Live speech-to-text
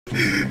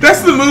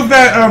That's the move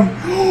that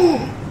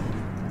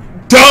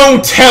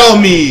Don't tell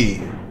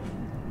me!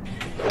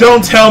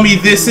 Don't tell me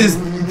this is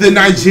the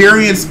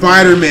Nigerian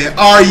Spider-Man.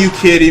 Are you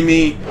kidding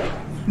me?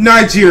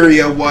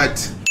 Nigeria,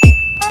 what?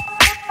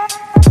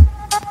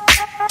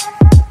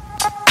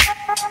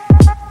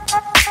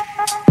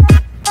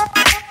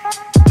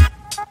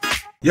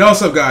 Yo,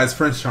 what's up guys,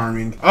 Prince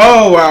Charming.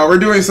 Oh wow, we're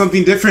doing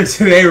something different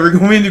today. We're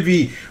going to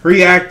be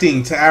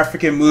reacting to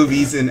African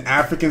movies and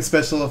African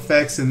special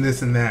effects and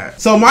this and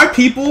that. So my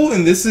people,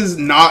 and this is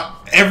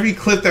not, every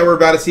clip that we're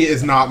about to see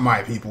is not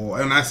my people.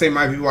 And when I say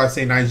my people, I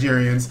say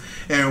Nigerians.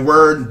 And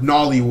we're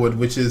Nollywood,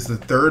 which is the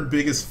third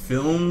biggest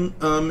film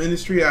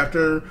industry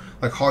after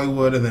like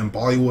Hollywood and then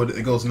Bollywood.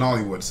 It goes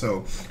Nollywood.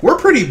 So we're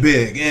pretty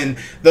big. And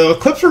the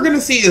clips we're going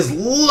to see is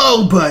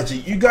low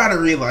budget. You got to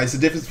realize the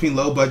difference between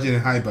low budget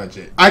and high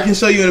budget. I can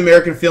show you an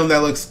American film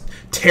that looks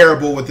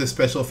terrible with the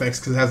special effects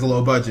because it has a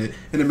low budget,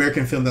 an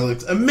American film that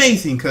looks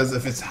amazing because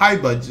if it's high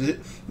budget.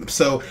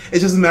 So it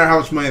doesn't matter how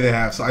much money they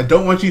have. So I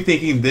don't want you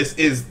thinking this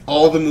is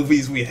all the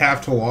movies we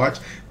have to watch.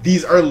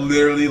 These are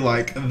literally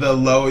like the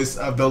lowest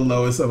of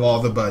all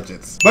the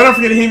budgets. But don't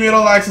forget to hit me with a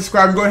like,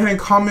 subscribe, and go ahead and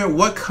comment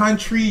what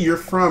country you're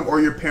from or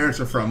your parents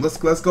are from. Let's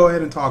go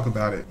ahead and talk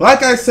about it.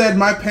 Like I said,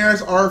 my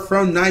parents are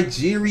from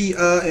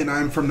Nigeria and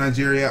I'm from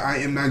Nigeria. I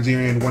am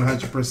Nigerian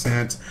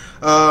 100%.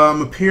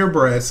 I'm a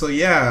purebred, so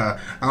yeah.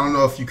 I don't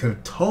know if you could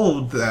have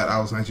told that I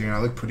was Nigerian.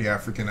 I look pretty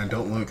African. I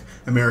don't look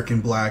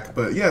American black,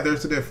 but yeah,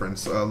 there's a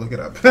difference. Look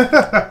it up.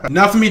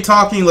 Enough of me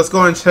talking. Let's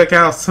go and check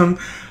out some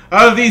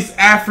of these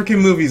African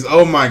movies.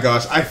 Oh my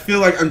gosh, I feel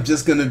like I'm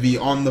just gonna be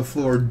on the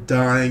floor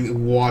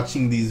dying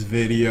watching these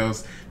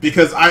videos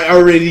because I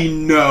already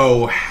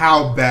know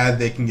how bad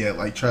they can get.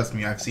 Like, trust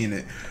me, I've seen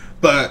it.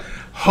 But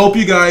hope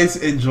you guys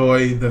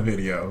enjoy the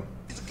video.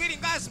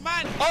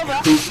 Oh,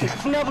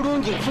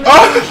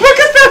 look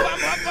at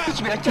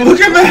that! Look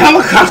at the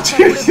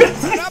helicopter!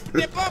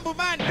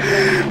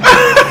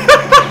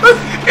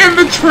 And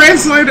the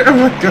translator, oh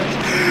my gosh.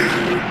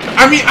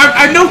 I mean,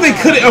 I know they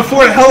couldn't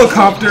afford a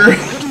helicopter.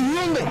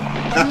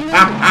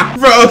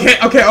 Bro, okay.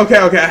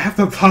 I have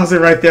to pause it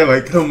right there.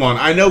 Like, come on.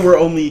 I know we're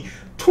only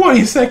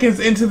 20 seconds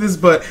into this,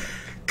 but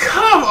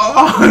come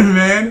on,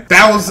 man.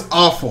 That was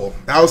awful.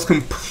 That was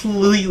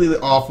completely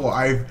awful.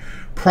 I've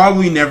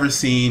probably never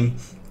seen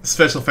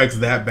special effects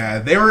that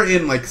bad. They were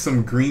in like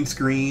some green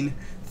screen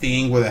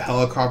thing with a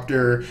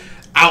helicopter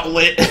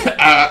outlet,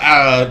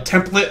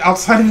 template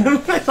outside of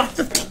them.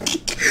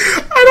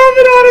 I don't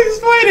even know how to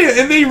explain it,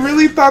 and they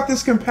really thought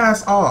this can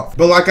pass off.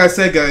 But like I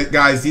said,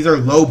 guys, these are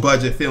low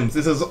budget films.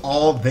 This is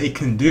all they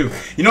can do.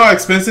 You know how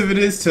expensive it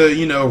is to,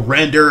 you know,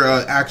 render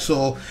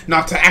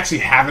not to actually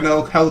have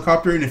a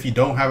helicopter, and if you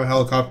don't have a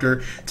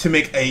helicopter, to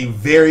make a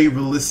very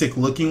realistic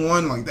looking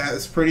one, like that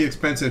is pretty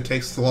expensive. It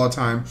takes a lot of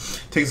time.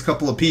 It takes a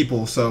couple of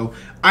people, so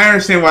I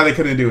understand why they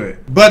couldn't do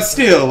it. But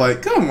still,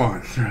 like, come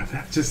on, bro,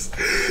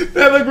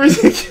 that looked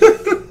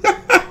ridiculous.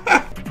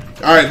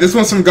 Alright, this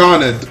one's from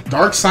Ghana.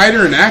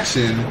 Darksider in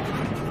action.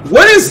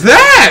 What is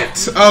that?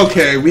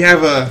 Okay, we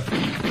have a...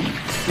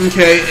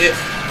 Okay,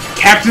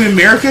 Captain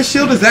America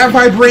shield? Is that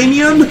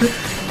vibranium?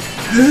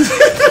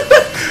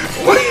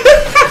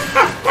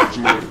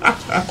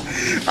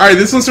 Alright,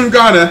 this one's from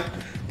Ghana.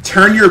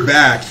 Turn your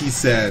back, he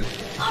said.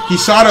 He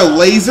shot a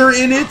laser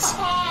in it.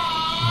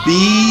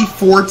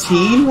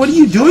 B-14? What are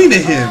you doing to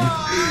him?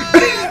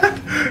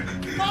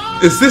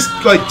 Is this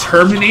like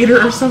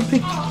Terminator or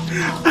something?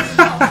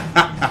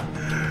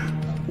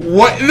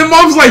 What? And the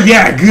mom's like,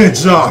 yeah, good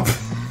job.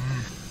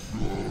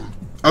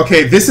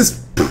 Okay, this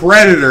is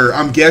Predator,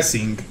 I'm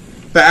guessing.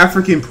 The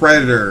African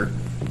Predator.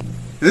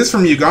 This is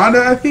from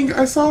Uganda, I think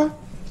I saw.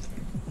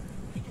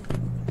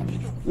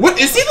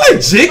 What? Is he like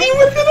jigging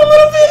with it a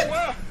little bit?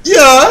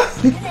 Yeah.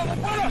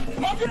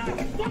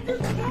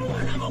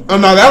 Oh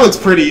no, that looks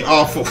pretty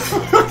awful.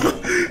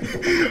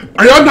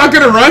 Are y'all not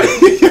gonna run?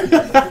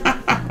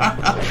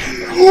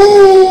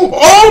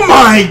 Oh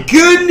my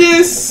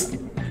goodness!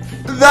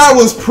 That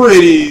was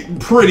pretty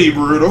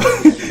brutal.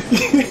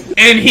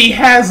 And he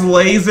has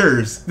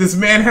lasers. This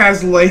man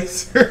has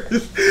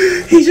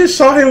lasers. He just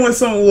shot him with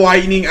some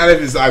lightning out of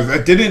his eyes. I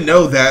didn't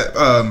know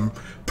that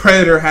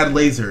Predator had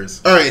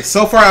lasers. Alright,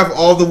 so far I have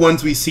all the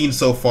ones we've seen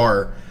so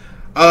far.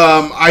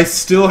 I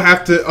still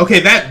have to...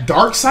 Okay, that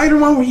Darksider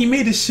one where he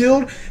made a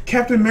shield,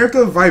 Captain America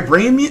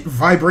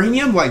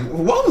Vibranium, like,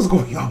 what was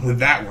going on with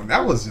that one? That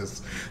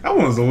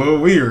one was a little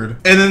weird.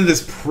 And then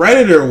this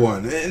Predator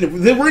one,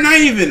 and we're not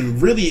even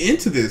really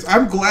into this.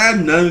 I'm glad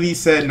none of these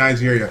said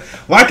Nigeria.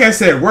 Like I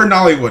said, we're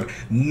Nollywood.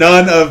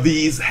 None of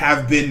these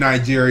have been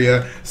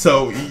Nigeria.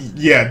 So,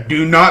 yeah,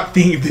 do not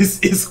think this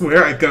is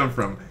where I come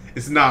from.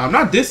 It's not. I'm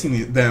not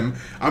dissing them.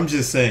 I'm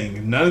just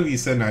saying, none of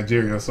these said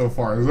Nigeria so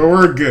far, so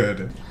we're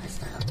good.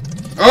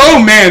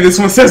 Oh man, this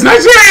one says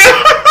Nigeria!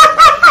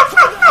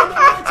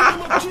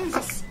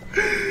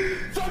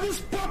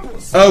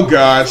 Oh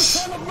gosh.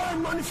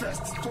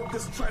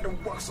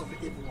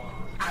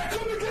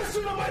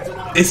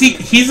 Is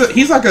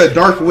he's like a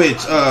dark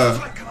witch,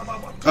 a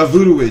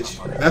voodoo witch.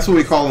 That's what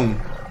we call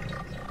them.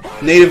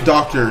 Native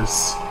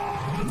doctors.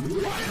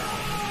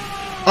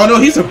 Oh no,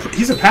 he's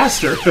a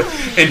pastor,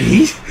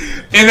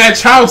 and that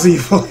child's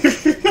evil.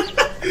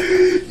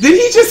 Did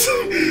he just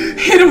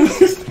hit him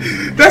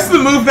with... That's the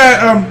move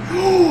that,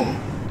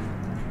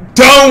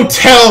 Don't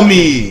tell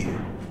me!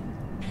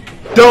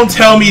 Don't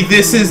tell me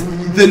this is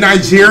the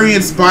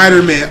Nigerian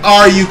Spider-Man.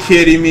 Are you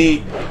kidding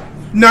me?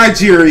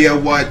 Nigeria,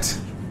 what?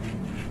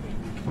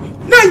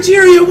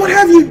 Nigeria, what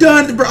have you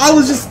done? Bro, I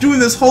was just doing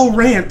this whole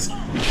rant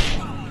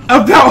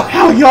about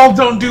how y'all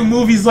don't do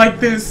movies like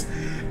this,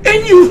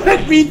 and you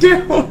let me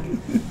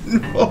down.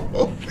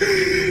 No.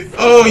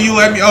 Oh, you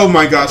let me... Oh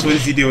my gosh, what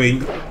is he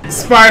doing?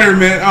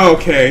 Spider-Man,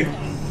 okay.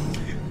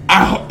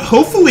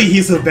 Hopefully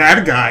he's a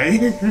bad guy.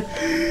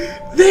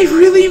 They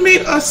really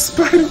made a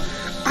Spider...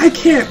 I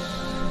can't...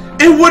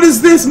 And what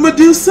is this?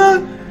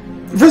 Medusa?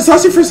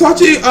 Versace,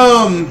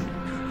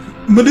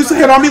 Medusa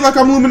hit on me like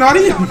I'm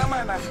Illuminati?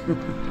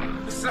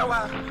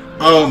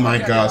 Oh my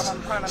gosh.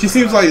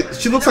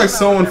 She looks like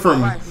someone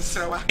from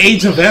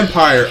Age of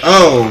Empire.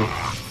 Oh.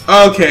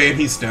 Okay, and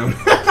he's stoned.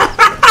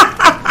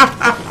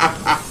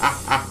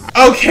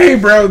 Okay,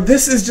 bro,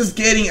 this is just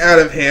getting out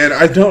of hand.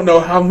 I don't know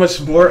how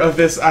much more of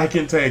this I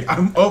can take.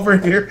 I'm over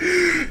here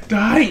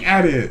dying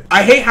at it.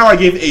 I hate how I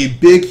gave a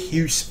big,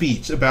 huge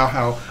speech about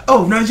how,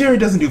 oh, Nigeria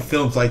doesn't do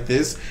films like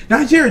this.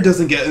 Nigeria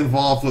doesn't get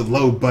involved with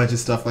low-budget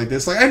stuff like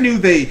this. Like, I knew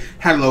they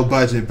had low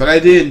budget, but I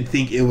didn't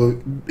think it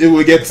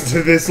would get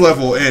to this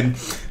level, and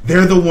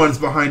they're the ones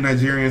behind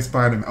Nigerian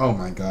Spider-Man. Oh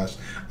my gosh.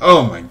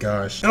 Oh my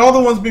gosh. And all the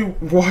ones we've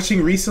been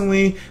watching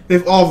recently,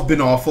 they've all been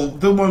awful.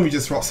 The one we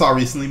just saw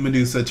recently,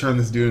 Medusa, turned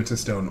this dude into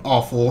stone.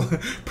 Awful.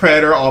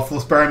 Predator,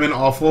 awful. Spider-Man,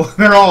 awful.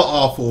 They're all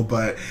awful,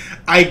 but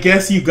I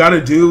guess you gotta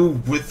do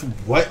with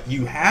what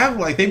you have.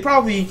 Like, they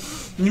probably...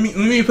 Let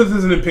me put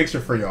this in a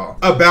picture for y'all.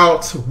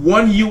 About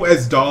 $1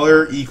 US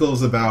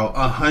equals about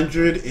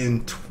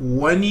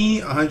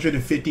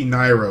 150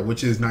 Naira,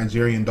 which is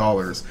Nigerian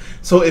dollars.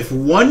 So if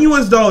 $1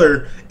 US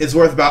is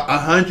worth about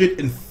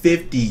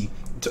 150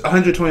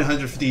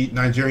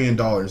 Nigerian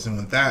dollars, and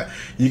with that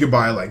you could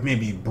buy like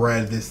maybe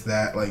bread, this,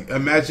 that. Like,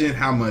 imagine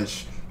how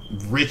much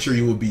richer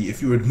you would be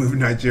if you were to move to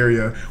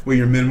Nigeria with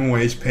your minimum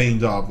wage paying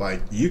job.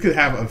 Like, you could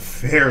have a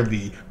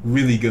fairly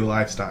really good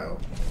lifestyle.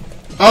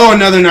 Oh,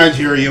 another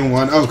Nigerian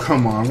one. Oh,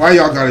 come on, why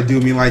y'all gotta do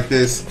me like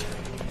this?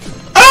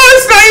 Oh,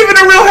 it's not even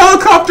a real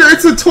helicopter,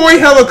 it's a toy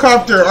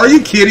helicopter. Are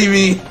you kidding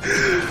me?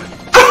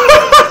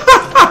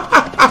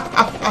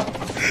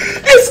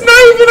 It's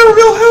not even a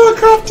real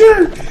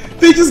helicopter.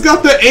 They just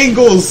got the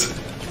angles.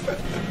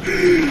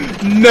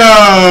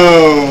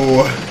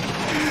 No.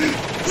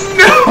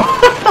 No.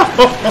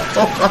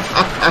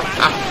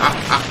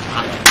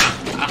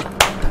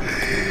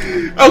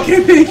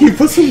 Okay, thank you.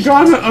 Put some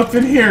Ghana up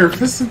in here.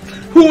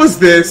 Who was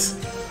this?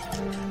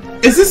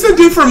 Is this the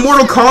dude from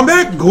Mortal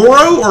Kombat?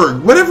 Goro or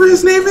whatever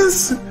his name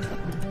is?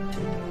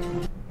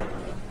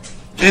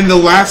 And the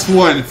last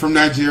one from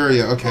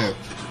Nigeria. Okay.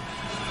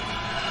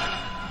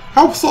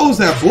 How slow is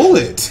that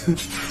bullet?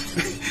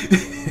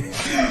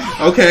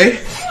 Okay.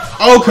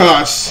 Oh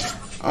gosh.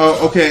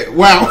 Oh, okay.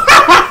 Wow.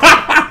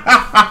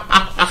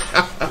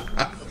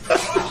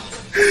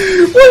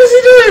 What is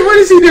he doing? What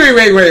is he doing?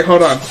 Wait,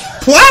 hold on.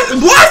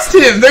 Blast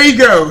him! There you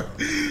go.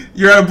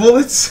 You're out of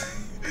bullets?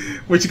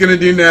 What you gonna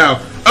do now?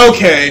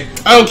 Okay.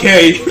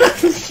 Okay.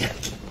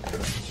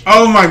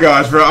 Oh my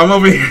gosh, bro. I'm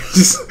over here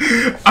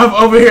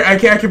I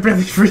can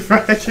barely breathe.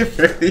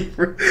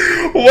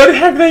 What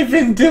have they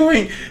been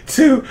doing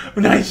to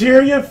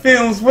Nigeria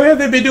films? What have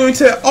they been doing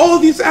to all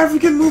of these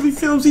African movie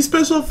films, these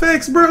special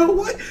effects, bro?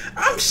 What?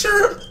 I'm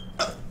sure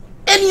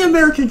any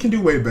American can do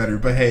way better,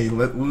 but hey,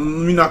 let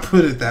me not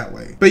put it that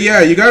way. But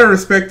yeah, you gotta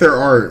respect their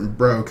art,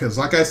 bro, because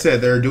like I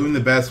said, they're doing the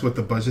best with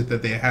the budget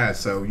that they had,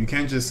 so you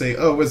can't just say,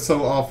 oh, it's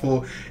so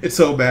awful, it's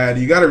so bad.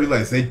 You gotta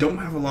realize they don't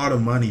have a lot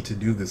of money to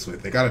do this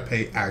with. They gotta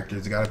pay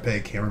actors, they gotta pay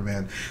a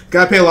cameraman, they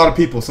gotta pay a lot of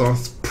people, so I'm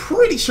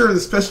pretty sure the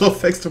special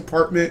effects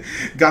department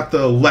got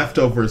the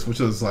leftovers,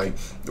 which was like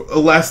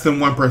less than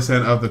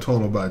 1% of the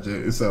total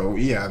budget. So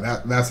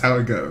yeah, that's how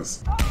it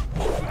goes.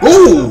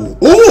 Ooh,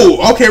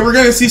 okay, we're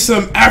gonna see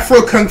some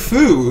Afro Kung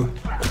Fu.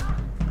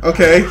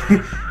 Okay.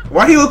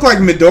 Why he look like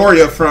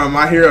Midoriya from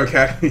My Hero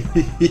Academy?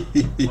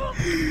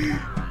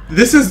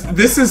 This is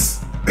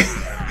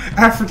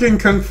African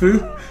Kung Fu.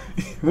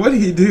 What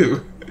did he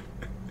do?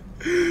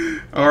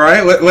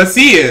 Alright, let's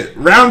see it.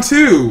 Round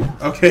 2.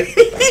 Okay.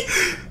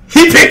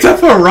 He picked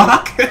up a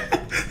rock?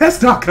 That's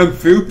not Kung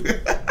Fu.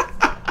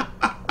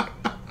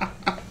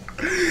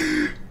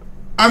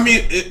 I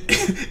mean,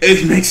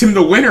 it makes him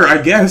the winner,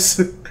 I guess.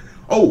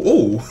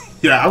 Oh,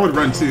 yeah, I would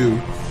run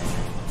too.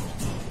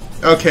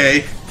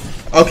 Okay,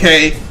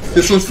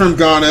 this one's from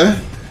Ghana.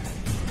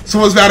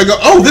 Someone's about to go.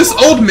 Oh, this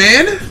old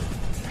man?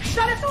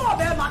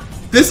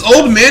 This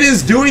old man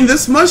is doing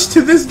this much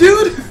to this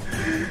dude?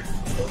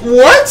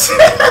 What?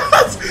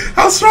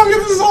 How strong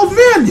is this old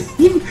man?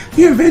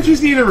 The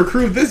Avengers need to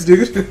recruit this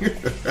dude.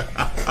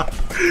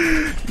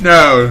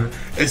 No.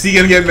 Is he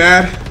gonna get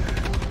mad?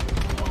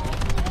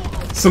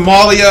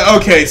 Somalia?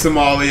 Okay,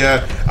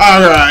 Somalia.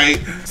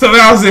 Alright. So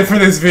that was it for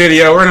this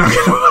video. We're not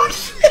gonna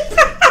watch it.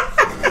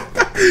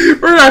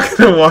 We're not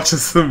gonna watch a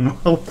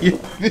Somalian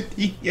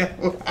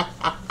video.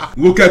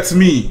 Look at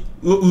me.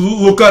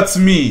 Look at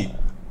me.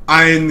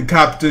 I'm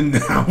Captain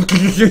now.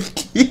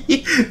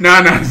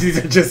 No, these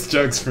are just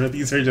jokes, bro.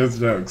 These are just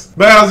jokes.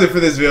 But that was it for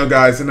this video,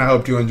 guys, and I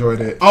hope you enjoyed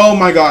it. Oh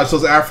my gosh,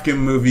 those African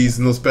movies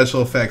and those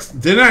special effects.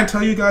 Didn't I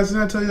tell you guys?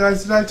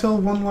 Did I tell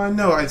one line?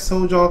 No, I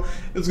told y'all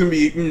it was gonna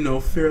be, you know,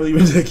 fairly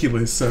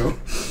ridiculous. So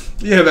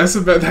yeah, that's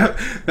about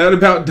that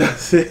about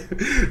does it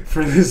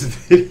for this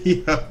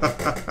video.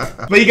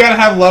 But you gotta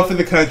have love for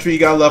the country, you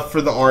gotta love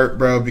for the art,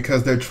 bro,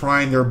 because they're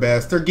trying their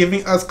best. They're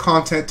giving us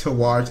content to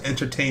watch,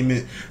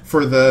 entertainment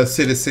for the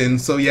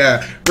citizens. So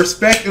yeah,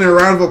 respect and a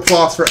round of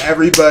applause for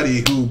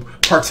everybody who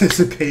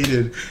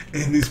participated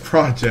in these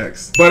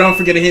projects. But don't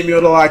forget to hit me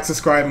with a like,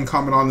 subscribe, and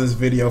comment on this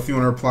video if you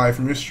want to reply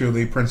from yours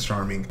truly, Prince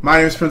Charming. My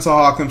name is Prince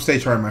Hawkham. Stay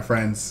charming, my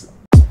friends.